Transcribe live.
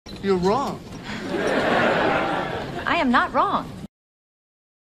You're wrong. I am not wrong.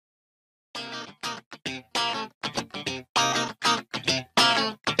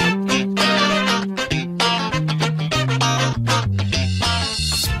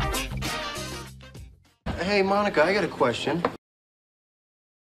 Hey, Monica, I got a question.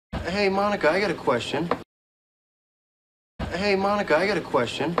 Hey, Monica, I got a question. Hey, Monica, I got a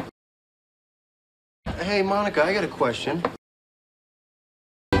question. Hey, Monica, I got a question.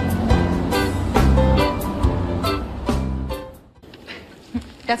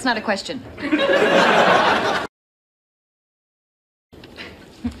 That's not a question.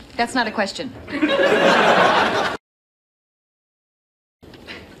 That's not a question.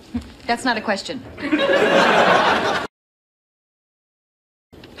 That's not a question.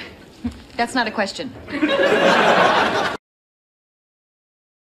 That's not a question.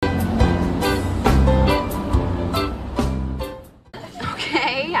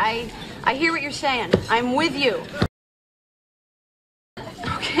 Okay, I hear what you're saying. I'm with you.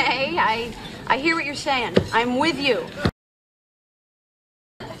 Okay, I hear what you're saying. I'm with you.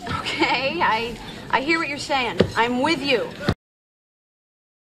 Okay, I hear what you're saying. I'm with you.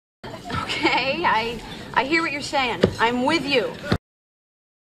 Okay, I hear what you're saying. I'm with you.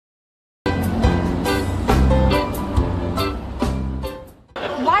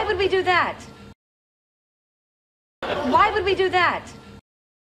 Why would we do that? Why would we do that?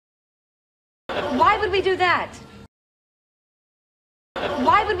 Why would we do that?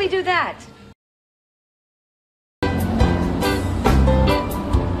 Why would we do that?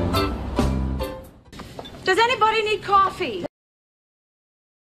 Does anybody need coffee?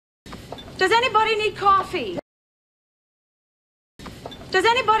 Does anybody need coffee? Does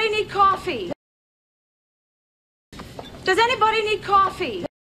anybody need coffee? Does anybody need coffee?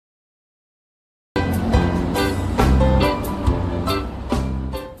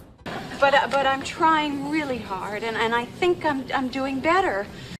 But I'm trying really hard, and I think I'm doing better.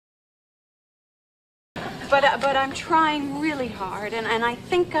 But I'm trying really hard, and I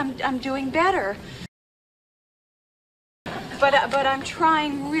think I'm doing better. But I'm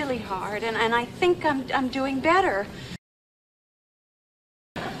trying really hard, and I think I'm doing better.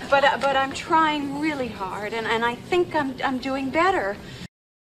 But I'm trying really hard, and I think I'm doing better.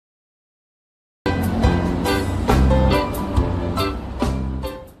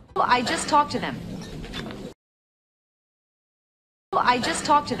 I just talked to them. I just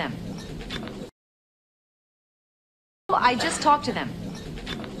talked to them. I just talked to them.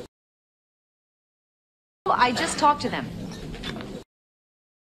 I just talked to them.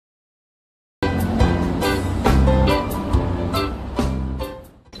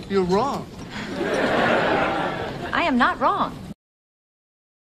 You're wrong. I am not wrong.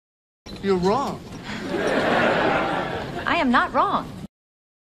 You're wrong. I am not wrong.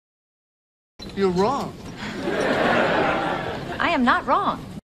 You're wrong. I am not wrong.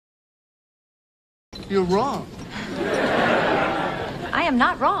 You're wrong. I am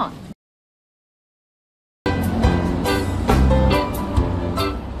not wrong.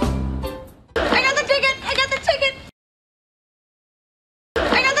 I got the ticket! I got the ticket!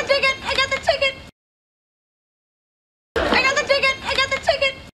 I got the ticket! I got the ticket! I got the ticket! I got the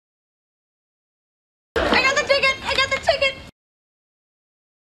ticket! I got the ticket! I got the ticket!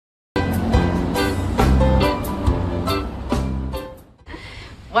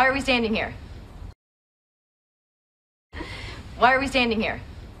 Why are we standing here? Why are we standing here?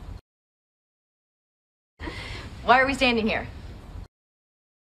 Why are we standing here?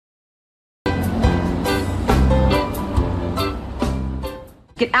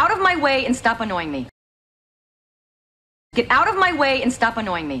 Get out of my way and stop annoying me. Get out of my way and stop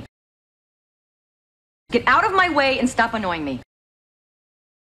annoying me. Get out of my way and stop annoying me.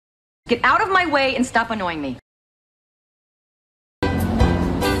 Get out of my way and stop annoying me.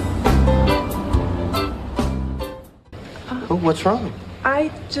 Oh, what's wrong?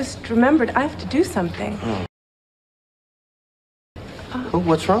 I just remembered I have to do something. Oh,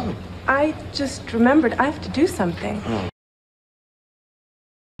 what's wrong? I just remembered I have to do something.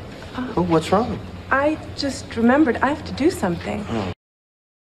 Oh, what's wrong? I just remembered I have to do something.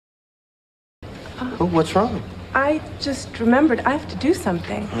 Oh, what's wrong? I just remembered I have to do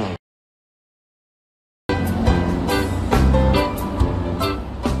something.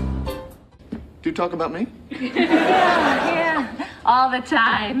 Do you talk about me? Yeah, all the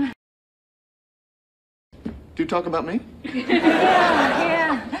time. Do you talk about me?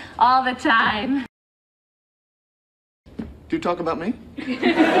 Yeah, all the time. Do you talk about me?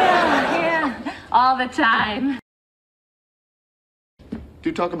 Yeah, all the time. Do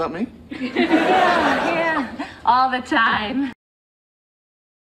you talk about me? Yeah, all the time.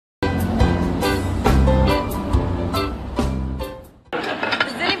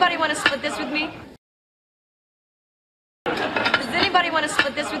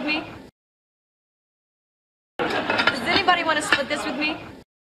 split this with me? Does anybody want to split this with me?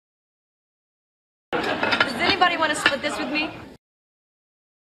 Does anybody want to split this with me?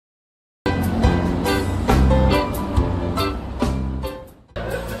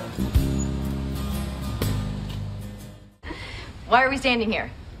 Why are we standing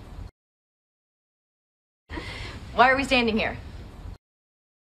here? Why are we standing here?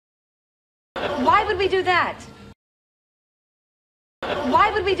 Why would we do that?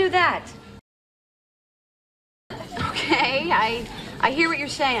 Why would we do that? Okay, I hear what you're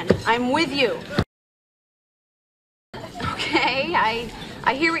saying. I'm with you. Okay,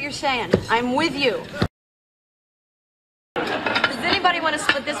 I hear what you're saying. I'm with you. Does anybody want to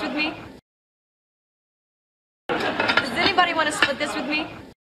split this with me? Does anybody want to split this with me?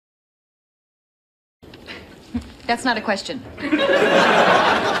 That's not a question.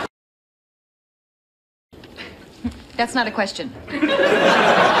 That's not a question.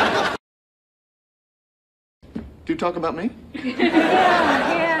 Do you talk about me?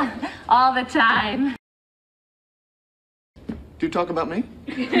 Yeah, all the time. Do you talk about me?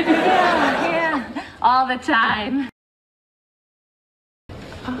 Yeah, all the time.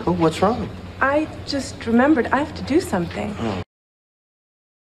 Oh, what's wrong? I just remembered I have to do something.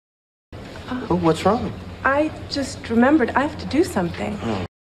 Oh, what's wrong? I just remembered I have to do something.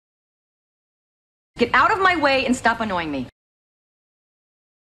 Get out of my way and stop annoying me.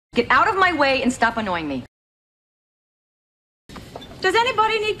 Get out of my way and stop annoying me. Does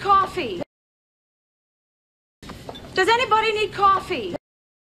anybody need coffee? Does anybody need coffee?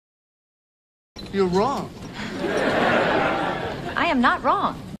 You're wrong. I am not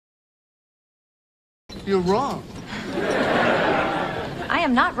wrong. You're wrong. I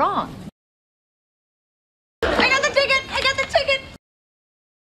am not wrong. I got the ticket! I got the ticket!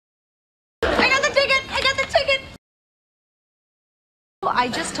 I got the ticket! I got the ticket! I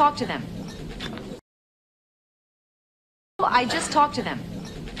just talked to them. I just talked to them.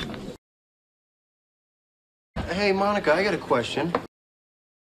 Hey, Monica, I got a question.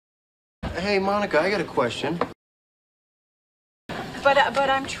 Hey, Monica, I got a question. But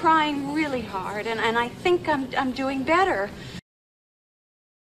I'm trying really hard, and I think I'm doing better.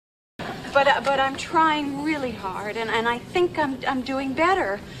 But I'm trying really hard, and I think I'm doing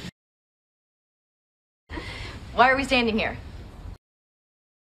better. Why are we standing here?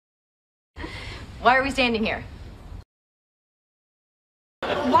 Why are we standing here?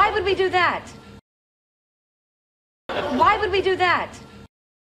 Why would we do that? Why would we do that?